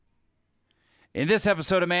In this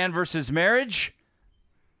episode of Man vs. Marriage,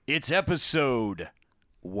 it's episode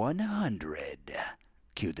 100.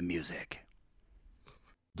 Cue the music.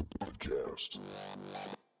 The podcast.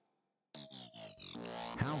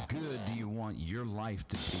 How good do you want your life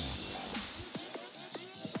to be?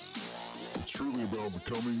 It's truly about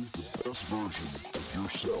becoming the best version of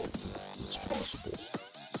yourself that's possible.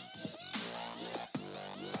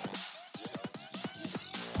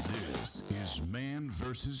 This is Man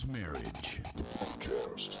vs. Marriage. The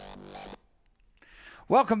podcast.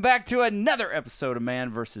 Welcome back to another episode of Man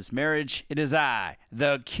vs. Marriage. It is I,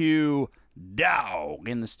 the Q Dog,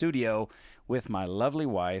 in the studio with my lovely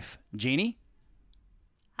wife, Jeannie.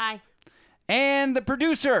 Hi. And the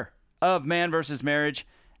producer of Man vs. Marriage,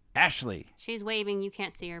 Ashley. She's waving. You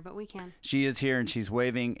can't see her, but we can. She is here and she's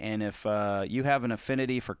waving. And if you have an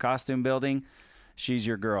affinity for costume building, she's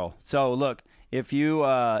your girl. So look, if you're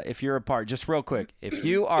a part, just real quick, if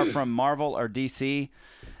you are from Marvel or DC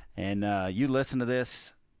and you listen to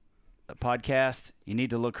this podcast, you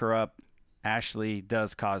need to look her up. Ashley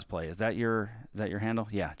does cosplay. Is that your handle?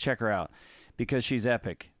 Yeah, check her out because she's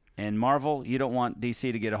epic. And Marvel, you don't want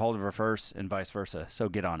DC to get a hold of her first, and vice versa. So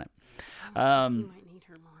get on it. DC might need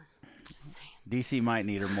her more. Just saying. DC might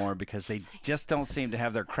need her more because they just don't seem to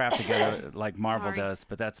have their crap together like Marvel Sorry. does.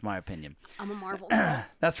 But that's my opinion. I'm a Marvel.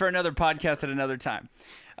 That's for another podcast at another time.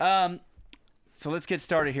 So let's get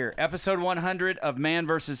started here. Episode 100 of Man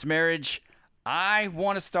vs. Marriage. I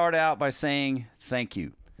want to start out by saying thank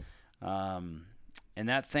you. And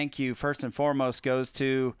that thank you, first and foremost, goes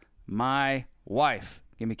to my wife.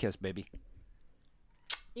 Give me a kiss, baby.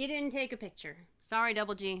 You didn't take a picture. Sorry,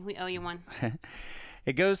 Double G. We owe you one.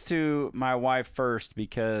 It goes to my wife first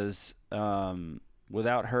because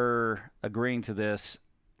without her agreeing to this,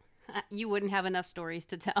 You wouldn't have enough stories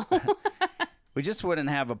to tell. we just wouldn't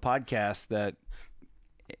have a podcast that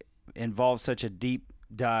involves such a deep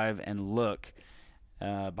dive and look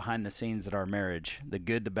behind the scenes of our marriage, the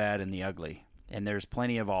good, the bad, and the ugly. And there's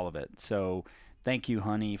plenty of all of it. So thank you,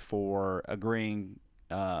 honey, for agreeing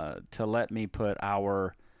to let me put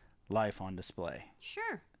our life on display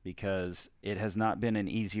Sure. because it has not been an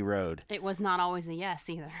easy road. It was not always a yes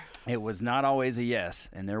either. It was not always a yes,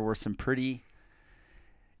 and there were some pretty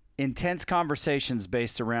intense conversations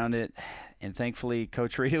based around it, and thankfully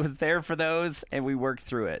Coach Rita was there for those, and we worked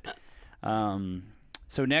through it.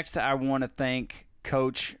 So next I want to thank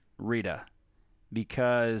Coach Rita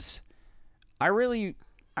because I really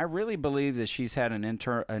believe that she's had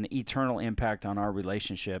an eternal impact on our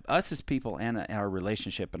relationship, us as people, and our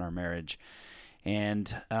relationship and our marriage.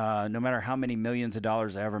 And no matter how many millions of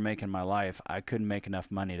dollars I ever make in my life, I couldn't make enough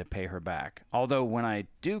money to pay her back. Although when I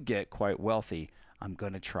do get quite wealthy, I'm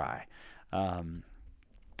going to try.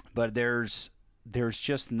 But there's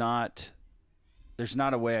not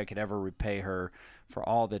a way I could ever repay her for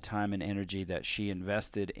all the time and energy that she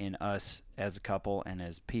invested in us as a couple and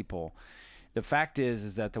as people. The fact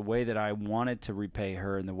is that the way that I wanted to repay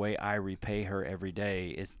her and the way I repay her every day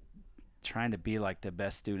is trying to be like the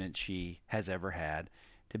best student she has ever had,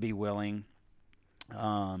 to be willing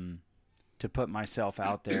to put myself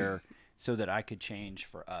out there so that I could change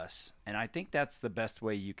for us. And I think that's the best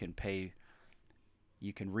way you can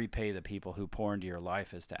repay the people who pour into your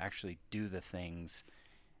life, is to actually do the things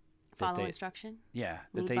that Follow instruction. Yeah.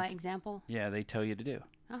 Lead by example. Yeah, they tell you to do.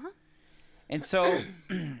 Uh-huh. And so,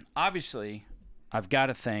 obviously, I've got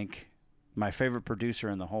to thank my favorite producer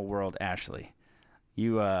in the whole world, Ashley.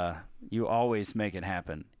 You always make it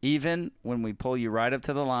happen, even when we pull you right up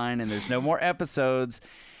to the line and there's no more episodes,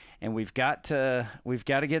 and we've got to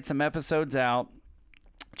get some episodes out.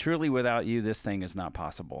 Truly, without you, this thing is not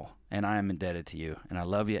possible, and I am indebted to you, and I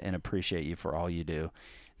love you and appreciate you for all you do.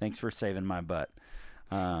 Thanks for saving my butt.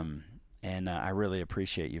 And I really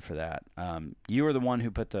appreciate you for that. You were the one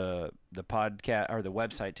who put the podcast or the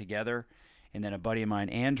website together, and then a buddy of mine,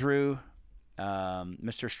 Andrew,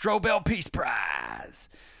 Mr. Strobel Peace Prize,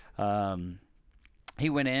 he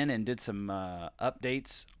went in and did some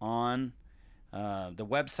updates on the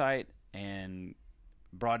website and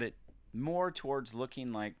brought it more towards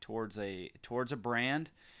looking like towards a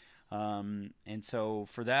brand. And so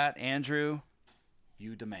for that, Andrew,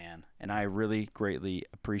 you the man, and I really greatly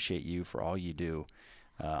appreciate you for all you do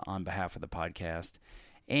on behalf of the podcast.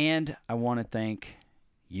 And I want to thank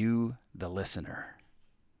you, the listener.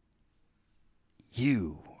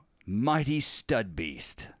 You, mighty stud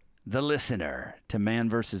beast, the listener to Man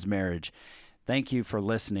vs. Marriage. Thank you for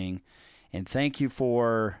listening, and thank you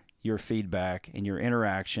for your feedback and your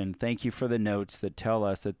interaction. Thank you for the notes that tell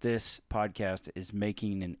us that this podcast is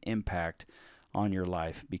making an impact on your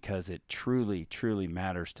life, because it truly, truly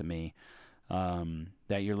matters to me.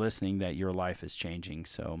 that you're listening, that your life is changing.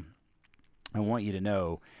 So I want you to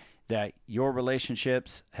know that your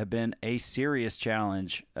relationships have been a serious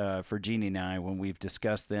challenge for Jeannie and I when we've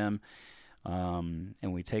discussed them, and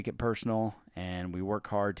we take it personal, and we work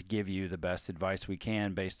hard to give you the best advice we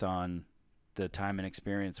can based on the time and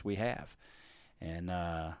experience we have. And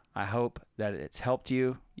I hope that it's helped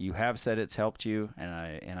you. You have said it's helped you,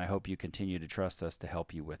 and I hope you continue to trust us to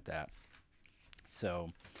help you with that.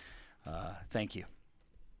 So thank you.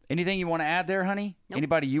 Anything you want to add there, honey? Nope.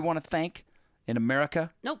 Anybody you want to thank in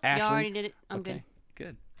America? Nope, Ashley? you already did it. I'm Okay,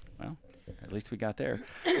 good. Well, at least we got there.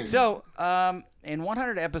 So, in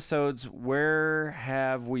 100 episodes, where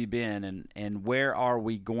have we been, and where are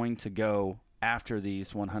we going to go after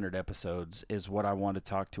these 100 episodes is what I want to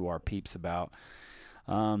talk to our peeps about.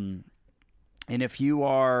 And if you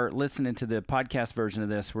are listening to the podcast version of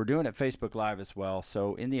this, we're doing it Facebook Live as well.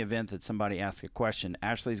 So in the event that somebody asks a question,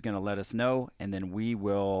 Ashley's going to let us know, and then we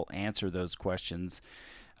will answer those questions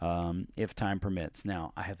if time permits.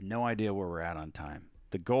 Now, I have no idea where we're at on time.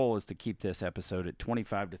 The goal is to keep this episode at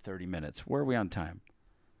 25 to 30 minutes. Where are we on time?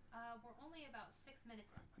 We're only about 6 minutes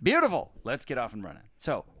in. Beautiful. Let's get off and running.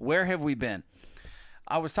 So, where have we been?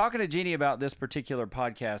 I was talking to Jeannie about this particular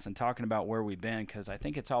podcast and talking about where we've been, because I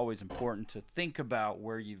think it's always important to think about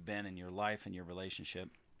where you've been in your life and your relationship.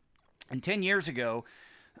 And 10 years ago,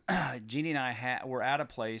 Jeannie and I were at a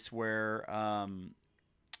place where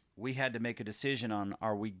we had to make a decision on,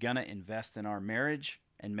 are we going to invest in our marriage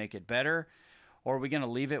and make it better, or are we going to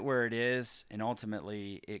leave it where it is, and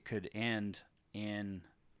ultimately it could end in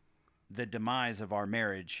the demise of our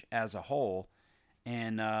marriage as a whole.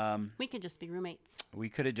 And We could just be roommates. we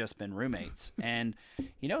could have just been roommates. And,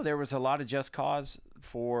 there was a lot of just cause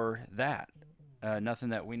for that. Nothing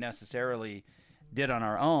that we necessarily did on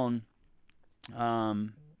our own.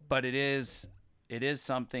 But it is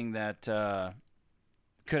something that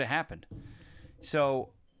could have happened. So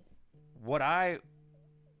what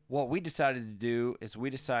we decided to do is we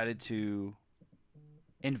decided to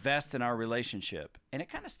invest in our relationship. And it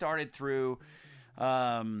kind of started through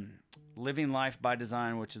Living Life by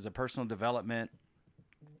Design, which is a personal development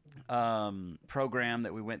program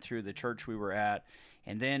that we went through, the church we were at.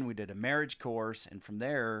 And then we did a marriage course. And from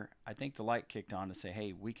there, I think the light kicked on to say,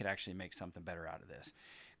 hey, we could actually make something better out of this.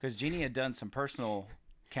 Because Jeannie had done some personal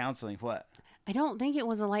counseling. What? I don't think it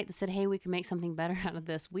was a light that said, hey, we can make something better out of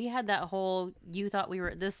this. We had that whole, you thought we were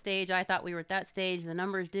at this stage, I thought we were at that stage. The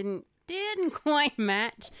numbers didn't quite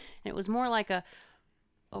match. And it was more like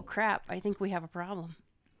oh crap, I think we have a problem.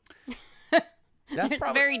 That's It's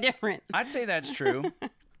very different. I'd say that's true.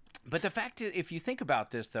 But the fact is, if you think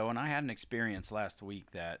about this, though, and I had an experience last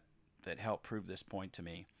week that helped prove this point to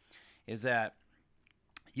me, is that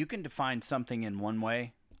you can define something in one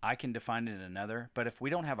way, I can define it in another, but if we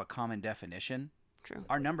don't have a common definition, True.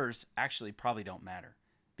 our numbers actually probably don't matter,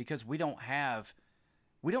 because we don't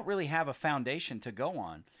really have a foundation to go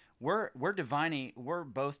on. We're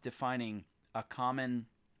both defining a common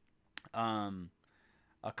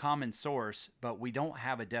source, but we don't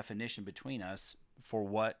have a definition between us for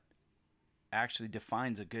what actually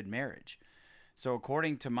defines a good marriage. So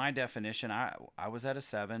according to my definition, I was at a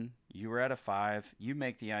 7, you were at a 5. You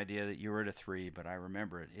make the idea that you were at a 3, but I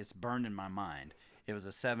remember it. It's burned in my mind. It was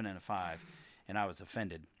a 7 and a 5, and I was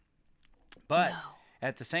offended. But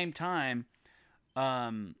at the same time,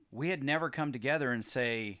 we had never come together and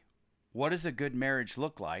say, what does a good marriage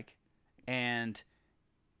look like? And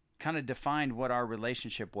kind of defined what our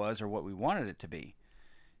relationship was or what we wanted it to be.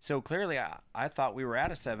 So clearly, I thought we were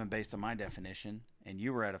at a 7 based on my definition, and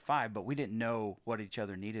you were at a 5, but we didn't know what each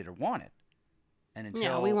other needed or wanted. And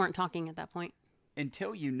until we weren't talking at that point.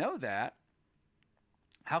 Until you know that,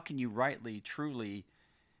 how can you rightly, truly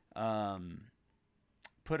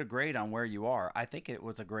put a grade on where you are? I think it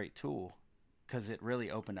was a great tool because it really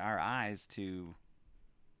opened our eyes to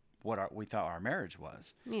what we thought our marriage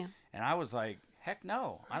was. Yeah. And I was like, heck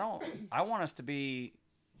no, I don't. I want us to be,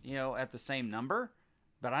 at the same number,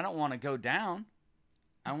 but I don't want to go down.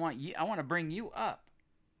 I want to bring you up.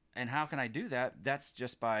 And how can I do that? That's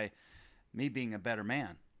just by me being a better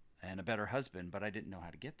man and a better husband, but I didn't know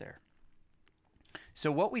how to get there.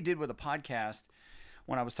 So what we did with a podcast,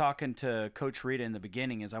 when I was talking to Coach Rita in the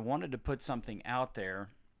beginning, is I wanted to put something out there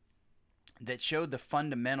that showed the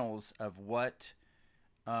fundamentals of what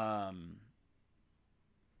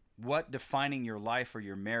defining your life or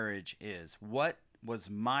your marriage is. What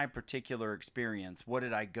was my particular experience? What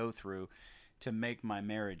did I go through to make my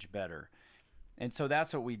marriage better? And so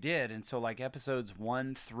that's what we did. And so like episodes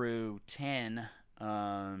 1 through 10,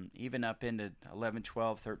 even up into 11,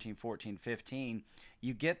 12, 13, 14, 15,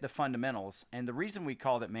 you get the fundamentals. And the reason we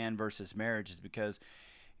called it Man versus Marriage is because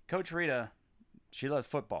Coach Rita, she loves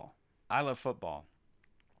football. I love football.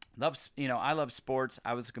 I love sports.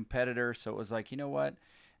 I was a competitor, so it was like, you know what?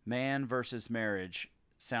 Man versus Marriage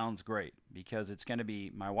sounds great because it's going to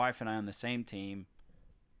be my wife and I on the same team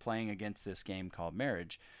playing against this game called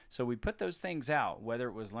marriage. So we put those things out, whether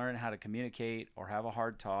it was learning how to communicate or have a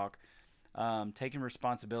hard talk, taking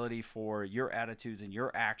responsibility for your attitudes and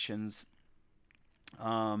your actions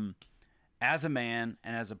as a man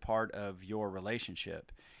and as a part of your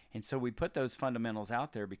relationship. And so we put those fundamentals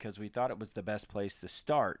out there because we thought it was the best place to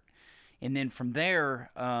start. And then from there,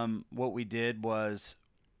 what we did was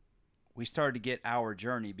we started to get our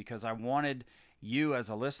journey because I wanted you as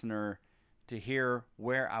a listener to hear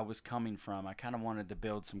where I was coming from. I kind of wanted to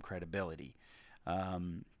build some credibility,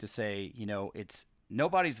 to say, it's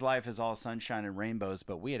nobody's life is all sunshine and rainbows,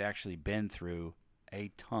 but we had actually been through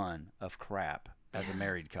a ton of crap as a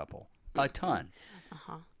married couple, a ton,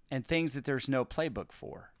 and things that there's no playbook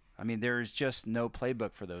for. I mean, there is just no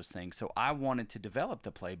playbook for those things. So I wanted to develop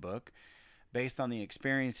the playbook based on the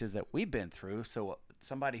experiences that we've been through. So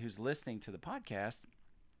somebody who's listening to the podcast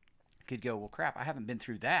could go, well, crap, I haven't been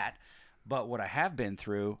through that. But what I have been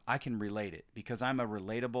through, I can relate it because I'm a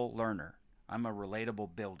relatable learner. I'm a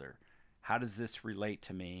relatable builder. How does this relate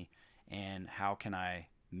to me? And how can I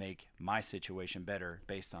make my situation better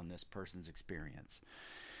based on this person's experience?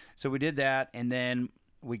 So we did that. And then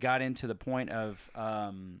we got into the point of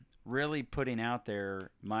really putting out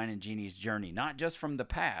there mine and Jeannie's journey, not just from the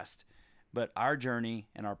past, but our journey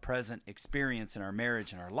and our present experience in our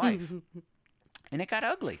marriage and our life. And it got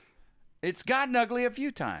ugly. It's gotten ugly a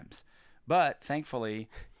few times. But thankfully,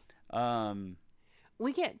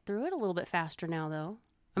 we get through it a little bit faster now, though.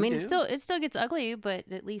 I We mean, do. it still gets ugly, but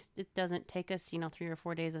at least it doesn't take us, 3 or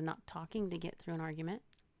 4 days of not talking to get through an argument.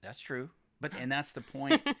 That's true. And that's the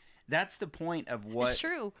point. That's the point of It's what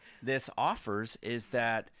true. this offers is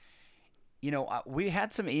that, we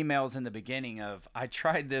had some emails in the beginning of, I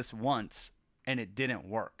tried this once and it didn't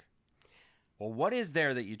work. Well, what is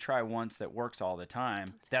there that you try once that works all the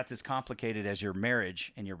time that's as complicated as your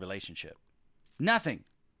marriage and your relationship? Nothing.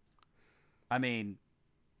 I mean,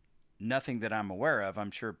 nothing that I'm aware of.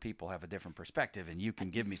 I'm sure people have a different perspective and you can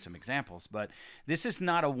give me some examples, but this is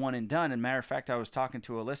not a one and done. And matter of fact, I was talking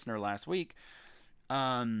to a listener last week.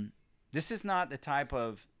 This is not the type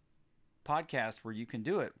of podcast where you can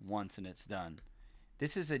do it once and it's done.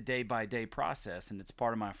 This is a day-by-day process, and it's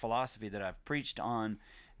part of my philosophy that I've preached on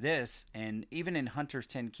this, and even in Hunter's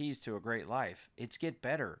 10 Keys to a Great Life, it's get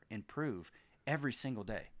better, improve every single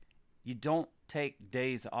day. You don't take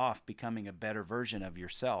days off becoming a better version of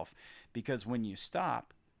yourself, because when you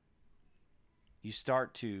stop, you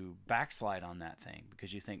start to backslide on that thing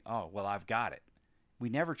because you think, oh, well, I've got it. We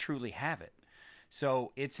never truly have it.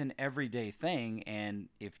 So it's an everyday thing, and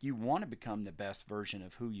if you want to become the best version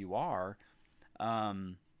of who you are,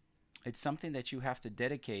 it's something that you have to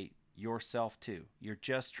dedicate yourself to. You're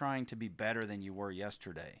just trying to be better than you were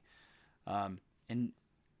yesterday. And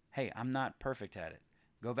hey, I'm not perfect at it.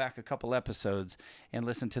 Go back a couple episodes and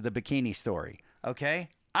listen to the bikini story, okay?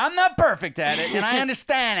 I'm not perfect at it, and I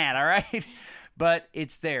understand that, all right? But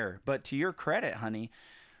it's there. But to your credit, honey,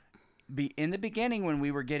 in the beginning when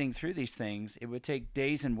we were getting through these things, it would take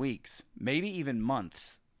days and weeks, maybe even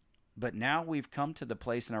months. But now we've come to the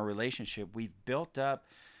place in our relationship, we've built up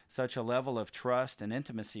such a level of trust and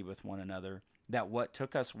intimacy with one another that what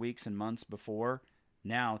took us weeks and months before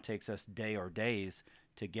now takes us day or days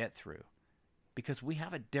to get through. Because we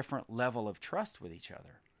have a different level of trust with each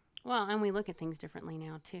other. Well, and we look at things differently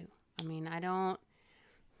now, too. I mean,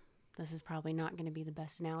 this is probably not going to be the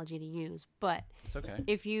best analogy to use, but It's okay.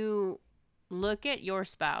 if you look at your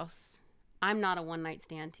spouse, I'm not a one-night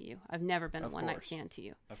stand to you. I've never been Of a one-night course. stand to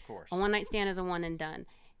you. Of course. A one-night stand is a one and done.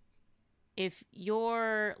 If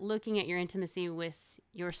you're looking at your intimacy with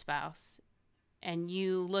your spouse and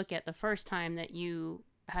you look at the first time that you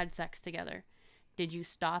had sex together, did you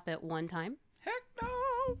stop at one time? Heck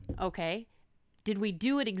no. Okay. Did we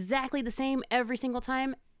do it exactly the same every single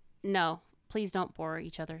time? No. Please don't bore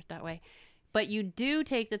each other that way. But you do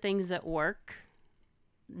take the things that work,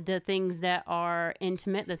 the things that are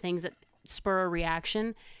intimate, the things that spur a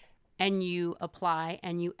reaction, and you apply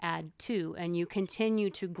and you add to, and you continue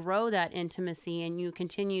to grow that intimacy and you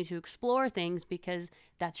continue to explore things because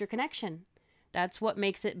that's your connection. That's what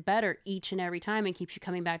makes it better each and every time and keeps you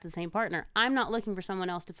coming back to the same partner. I'm not looking for someone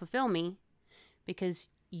else to fulfill me because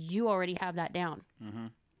you already have that down. Mm-hmm.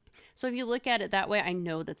 So if you look at it that way, I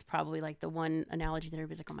know that's probably like the one analogy that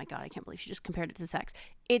everybody's like, "Oh my God, I can't believe she just compared it to sex."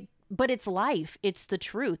 But it's life. It's the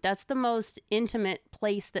truth. That's the most intimate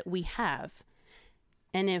place that we have.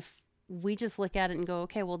 And if we just look at it and go,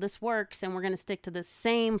 "Okay, well, this works, and we're going to stick to the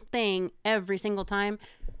same thing every single time,"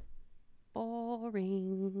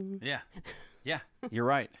 boring. Yeah, you're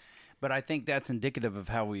right. But I think that's indicative of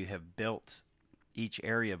how we have built each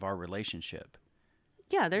area of our relationship.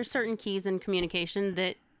 Yeah, there's certain keys in communication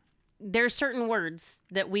that there's certain words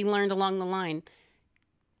that we learned along the line.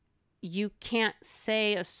 You can't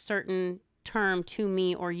say a certain term to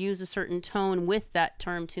me or use a certain tone with that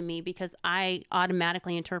term to me because I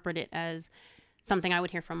automatically interpret it as something I would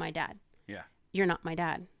hear from my dad. Yeah. You're not my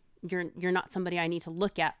dad. You're not somebody I need to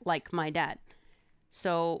look at like my dad.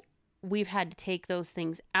 So we've had to take those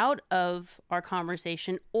things out of our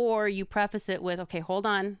conversation, or you preface it with, "Okay, hold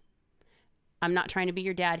on. I'm not trying to be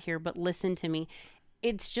your dad here, but listen to me."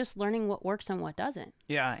 It's just learning what works and what doesn't.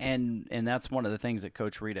 Yeah, and that's one of the things that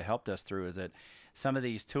Coach Rita helped us through is that some of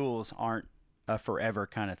these tools aren't a forever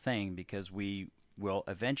kind of thing because we will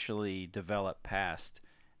eventually develop past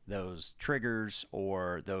those triggers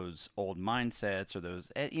or those old mindsets or those,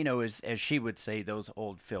 as she would say, those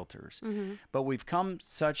old filters. Mm-hmm. But we've come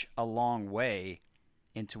such a long way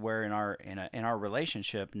into where in our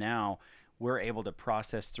relationship now we're able to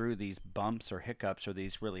process through these bumps or hiccups or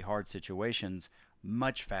these really hard situations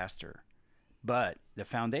much faster. But the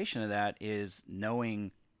foundation of that is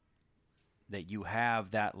knowing that you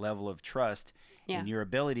have that level of trust and your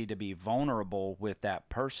ability to be vulnerable with that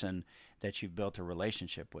person that you've built a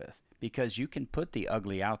relationship with, because you can put the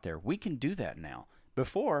ugly out there. We can do that now.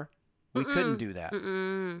 Before, we couldn't do that.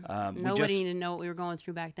 Nobody needed to know what we were going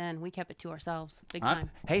through back then. We kept it to ourselves, big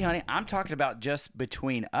time. Hey, honey, I'm talking about just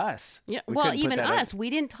between us. Yeah, We well, couldn't put even that us, we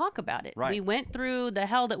didn't talk about it. Right. We went through the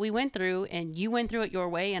hell that we went through, and you went through it your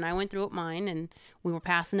way, and I went through it mine, and we were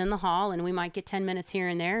passing in the hall, and we might get 10 minutes here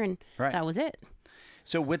and there, and Right. that was it.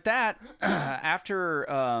 So with that, after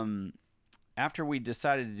we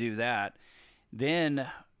decided to do that, then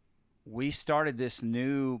we started this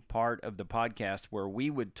new part of the podcast where we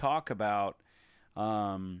would talk about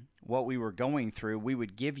what we were going through. We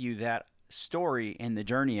would give you that story in the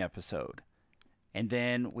journey episode. And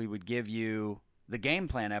then we would give you the game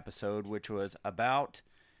plan episode, which was about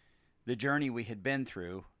the journey we had been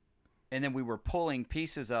through. And then we were pulling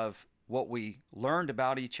pieces of what we learned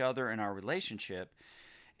about each other and our relationship.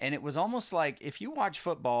 And it was almost like if you watch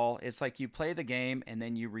football, it's like you play the game and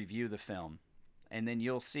then you review the film. And then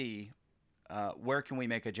you'll see where can we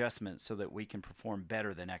make adjustments so that we can perform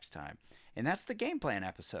better the next time. And that's the game plan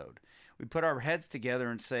episode. We put our heads together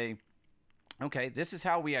and say, okay, this is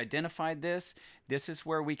how we identified this. This is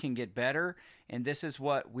where we can get better. And this is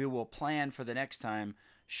what we will plan for the next time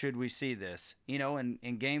should we see this.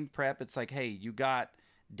 In game prep, it's like, hey, you got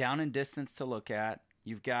down and distance to look at.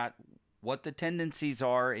 You've got what the tendencies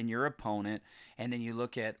are in your opponent. And then you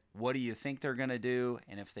look at what do you think they're going to do?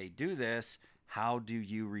 And if they do this, how do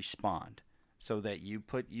you respond so that you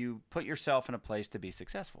put yourself in a place to be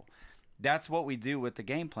successful? That's what we do with the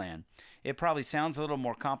game plan. It probably sounds a little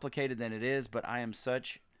more complicated than it is, but I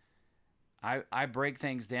break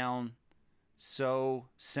things down so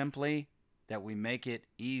simply that we make it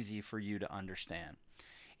easy for you to understand.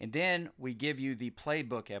 And then we give you the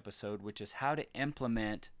playbook episode, which is how to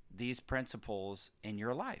implement these principles in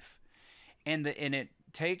your life. And it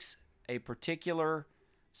takes a particular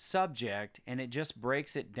subject and it just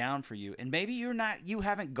breaks it down for you. And maybe you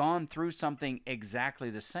haven't gone through something exactly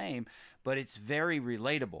the same, but it's very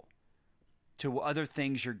relatable to other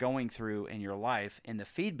things you're going through in your life. And the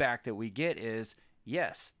feedback that we get is,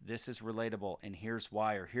 yes, this is relatable, and here's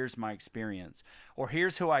why, or here's my experience, or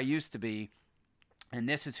here's who I used to be, and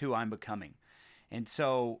this is who I'm becoming. And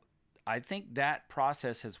so I think that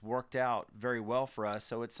process has worked out very well for us.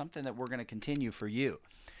 So it's something that we're going to continue for you.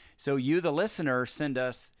 So you, the listener,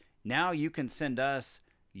 you can send us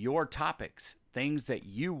your topics, things that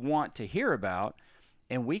you want to hear about,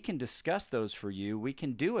 and we can discuss those for you. We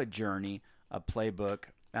can do a journey, a game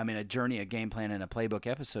plan, and a playbook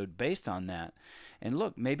episode based on that. And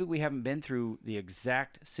look, maybe we haven't been through the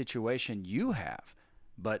exact situation you have,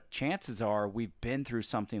 but chances are we've been through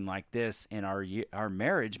something like this in our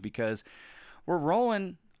marriage, because we're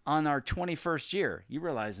rolling on our 21st year. You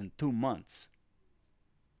realize in 2 months,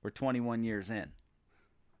 we're 21 years in.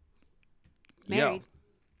 Married.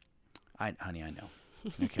 Honey, I know.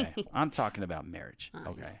 Okay. I'm talking about marriage.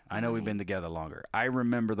 Okay. know. I know we've been together longer. I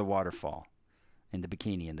remember the waterfall and the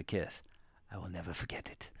bikini and the kiss. I will never forget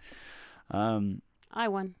it. I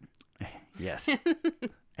won. Yes.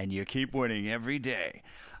 And you keep winning every day.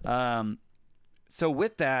 So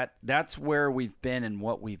with that, that's where we've been and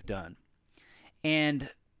what we've done. And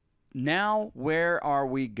now, where are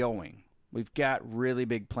we going? We've got really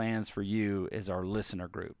big plans for you as our listener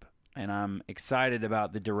group. And I'm excited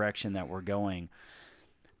about the direction that we're going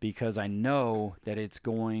because I know that it's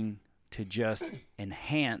going to just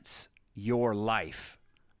enhance your life.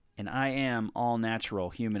 And I am all natural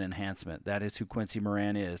human enhancement. That is who Quincy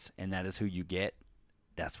Moran is, and that is who you get.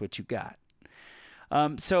 That's what you got.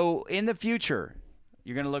 So in the future,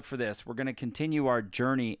 you're going to look for this. We're going to continue our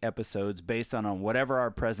journey episodes based on whatever our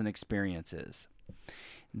present experience is.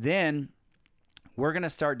 Then we're going to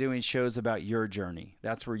start doing shows about your journey.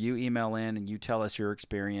 That's where you email in and you tell us your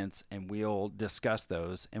experience, and we'll discuss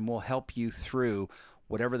those, and we'll help you through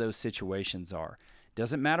whatever those situations are.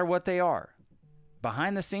 Doesn't matter what they are.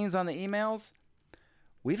 Behind the scenes on the emails,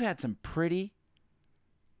 we've had some pretty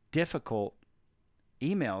difficult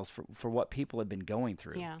emails for what people have been going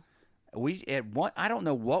through. Yeah. I don't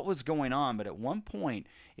know what was going on, but at one point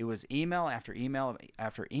it was email after email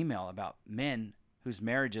after email about men whose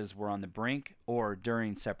marriages were on the brink or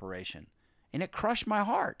during separation. And it crushed my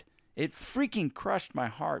heart. It freaking crushed my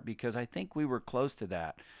heart because I think we were close to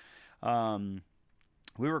that.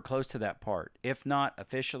 We were close to that part. If not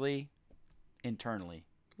officially, internally.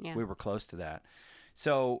 Yeah. We were close to that.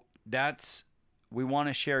 So we want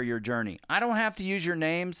to share your journey. I don't have to use your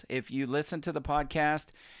names. If you listen to the podcast,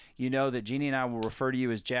 you know that Jeannie and I will refer to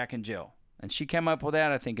you as Jack and Jill. And she came up with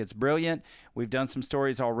that. I think it's brilliant. We've done some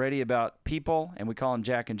stories already about people, and we call them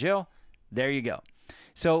Jack and Jill. There you go.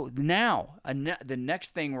 So now, the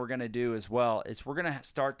next thing we're going to do as well is we're going to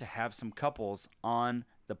start to have some couples on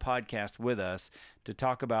the podcast with us to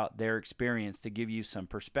talk about their experience, to give you some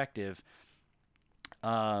perspective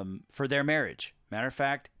for their marriage. Matter of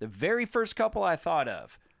fact, the very first couple I thought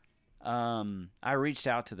of, I reached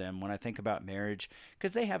out to them when I think about marriage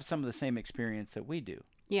because they have some of the same experience that we do.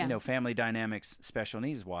 Yeah. You know, family dynamics, special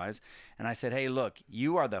needs wise. And I said, hey, look,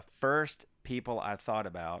 you are the first people I thought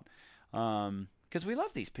about because we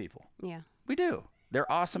love these people. Yeah. We do. They're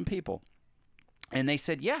awesome people. And they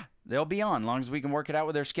said, yeah, they'll be on as long as we can work it out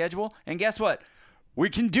with their schedule. And guess what? We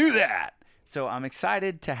can do that. So I'm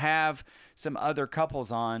excited to have some other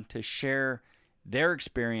couples on to share their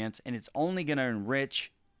experience, and it's only going to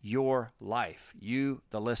enrich your life, you,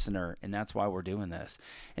 the listener, and that's why we're doing this.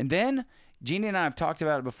 And then Jeannie and I have talked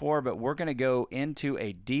about it before, but we're going to go into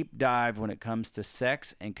a deep dive when it comes to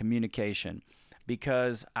sex and communication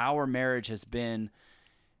because our marriage has been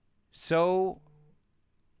so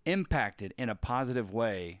impacted in a positive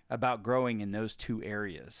way about growing in those two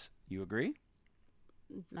areas. You agree?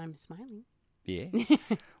 I'm smiling. Yeah.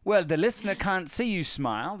 Well, the listener can't see you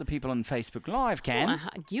smile. The people on Facebook Live can. Well,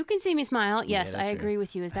 you can see me smile. Yes, that's I true. agree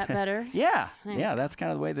with you. Is that better? Yeah. There you Yeah, go. that's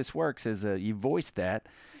kind of the way this works is you voice that.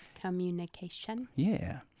 Communication.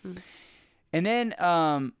 Yeah. Mm. And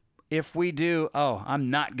then if we do,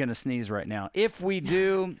 I'm not going to sneeze right now. If we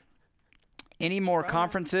do any more Corona.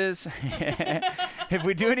 conferences, if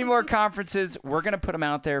we do any more conferences, we're going to put them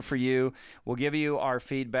out there for you. We'll give you our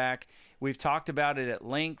feedback. We've talked about it at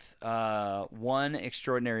length. One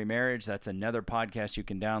Extraordinary Marriage, that's another podcast you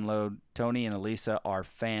can download. Tony and Elisa are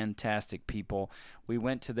fantastic people. We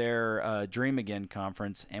went to their Dream Again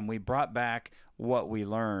conference, and we brought back what we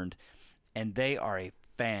learned. And they are a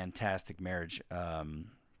fantastic marriage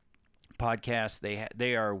podcast.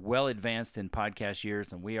 They are well advanced in podcast years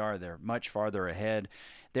than we are. They're much farther ahead.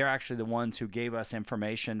 They're actually the ones who gave us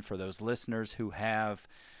information for those listeners who have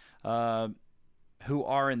who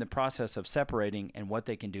are in the process of separating and what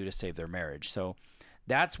they can do to save their marriage. So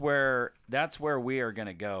that's where we are going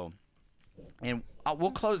to go. And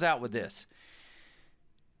we'll close out with this.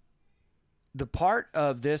 The part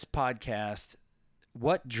of this podcast,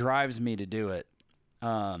 what drives me to do it,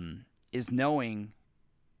 is knowing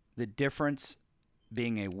the difference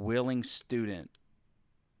being a willing student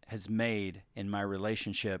has made in my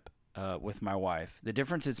relationship with my wife. The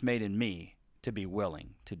difference it's made in me to be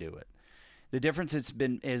willing to do it. The difference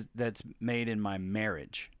that's made in my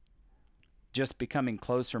marriage, just becoming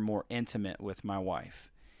closer, more intimate with my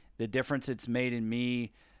wife. The difference it's made in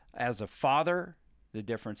me as a father, the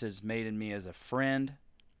difference it's made in me as a friend,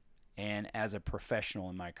 and as a professional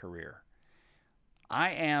in my career. I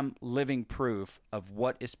am living proof of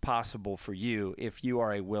what is possible for you if you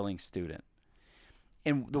are a willing student.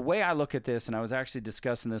 And the way I look at this, and I was actually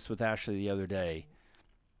discussing this with Ashley the other day,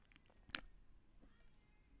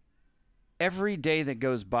 every day that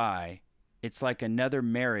goes by, it's like another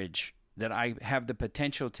marriage that I have the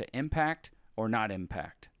potential to impact or not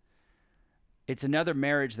impact. It's another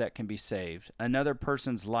marriage that can be saved, another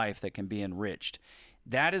person's life that can be enriched.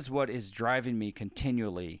 That is what is driving me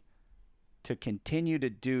continually to continue to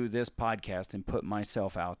do this podcast and put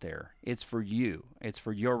myself out there. It's for you. It's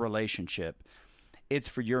for your relationship. It's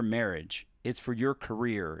for your marriage. It's for your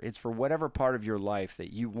career. It's for whatever part of your life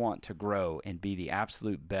that you want to grow and be the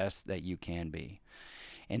absolute best that you can be.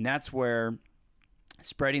 And that's where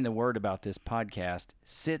spreading the word about this podcast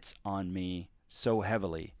sits on me so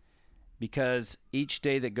heavily, because each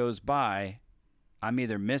day that goes by, I'm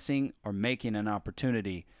either missing or making an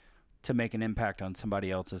opportunity to make an impact on somebody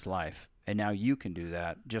else's life. And now you can do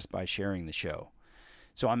that just by sharing the show.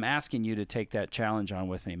 So I'm asking you to take that challenge on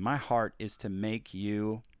with me. My heart is to make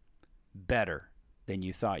you better than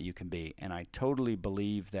you thought you can be. And I totally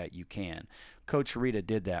believe that you can. Coach Rita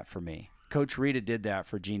did that for me. Coach Rita did that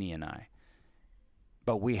for Jeannie and I.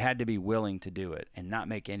 But we had to be willing to do it and not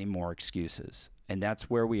make any more excuses. And that's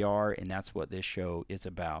where we are, and that's what this show is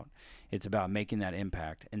about. It's about making that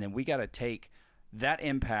impact. And then we got to take that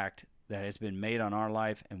impact that has been made on our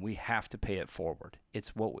life, and we have to pay it forward.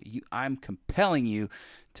 It's what I'm compelling you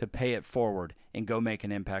to pay it forward and go make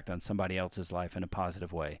an impact on somebody else's life in a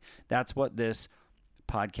positive way. That's what this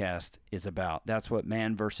podcast is about. That's what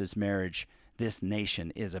Man versus Marriage, this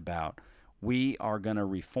nation, is about. We are going to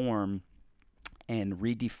reform and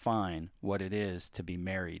redefine what it is to be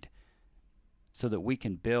married so that we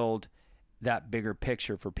can build that bigger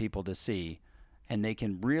picture for people to see, and they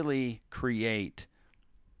can really create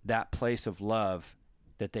that place of love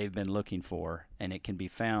that they've been looking for, and it can be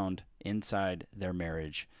found inside their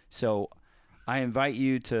marriage. So I invite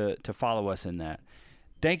you to follow us in that.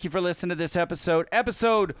 Thank you for listening to this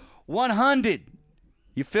episode 100.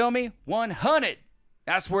 You feel me? 100.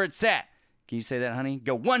 That's where it's at. Can you say that, honey?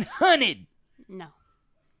 Go 100. No.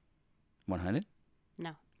 100?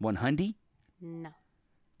 No. 100? No.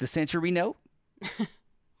 The century note?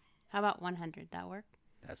 How about 100? That work?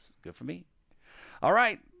 That's good for me. All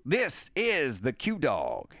right. This is the Q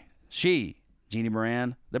Dog. She, Jeannie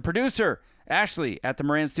Moran, the producer, Ashley at the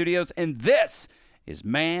Moran Studios, and this is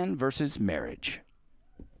Man versus Marriage.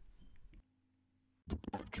 The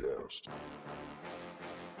podcast.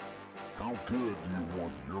 How good do you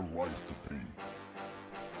want your life to be?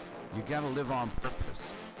 You gotta live on purpose,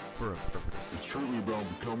 for a purpose. It's truly about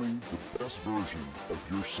becoming the best version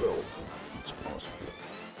of yourself that's possible.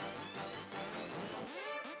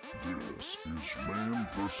 This is Man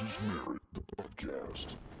vs. Marriage, the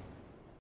podcast.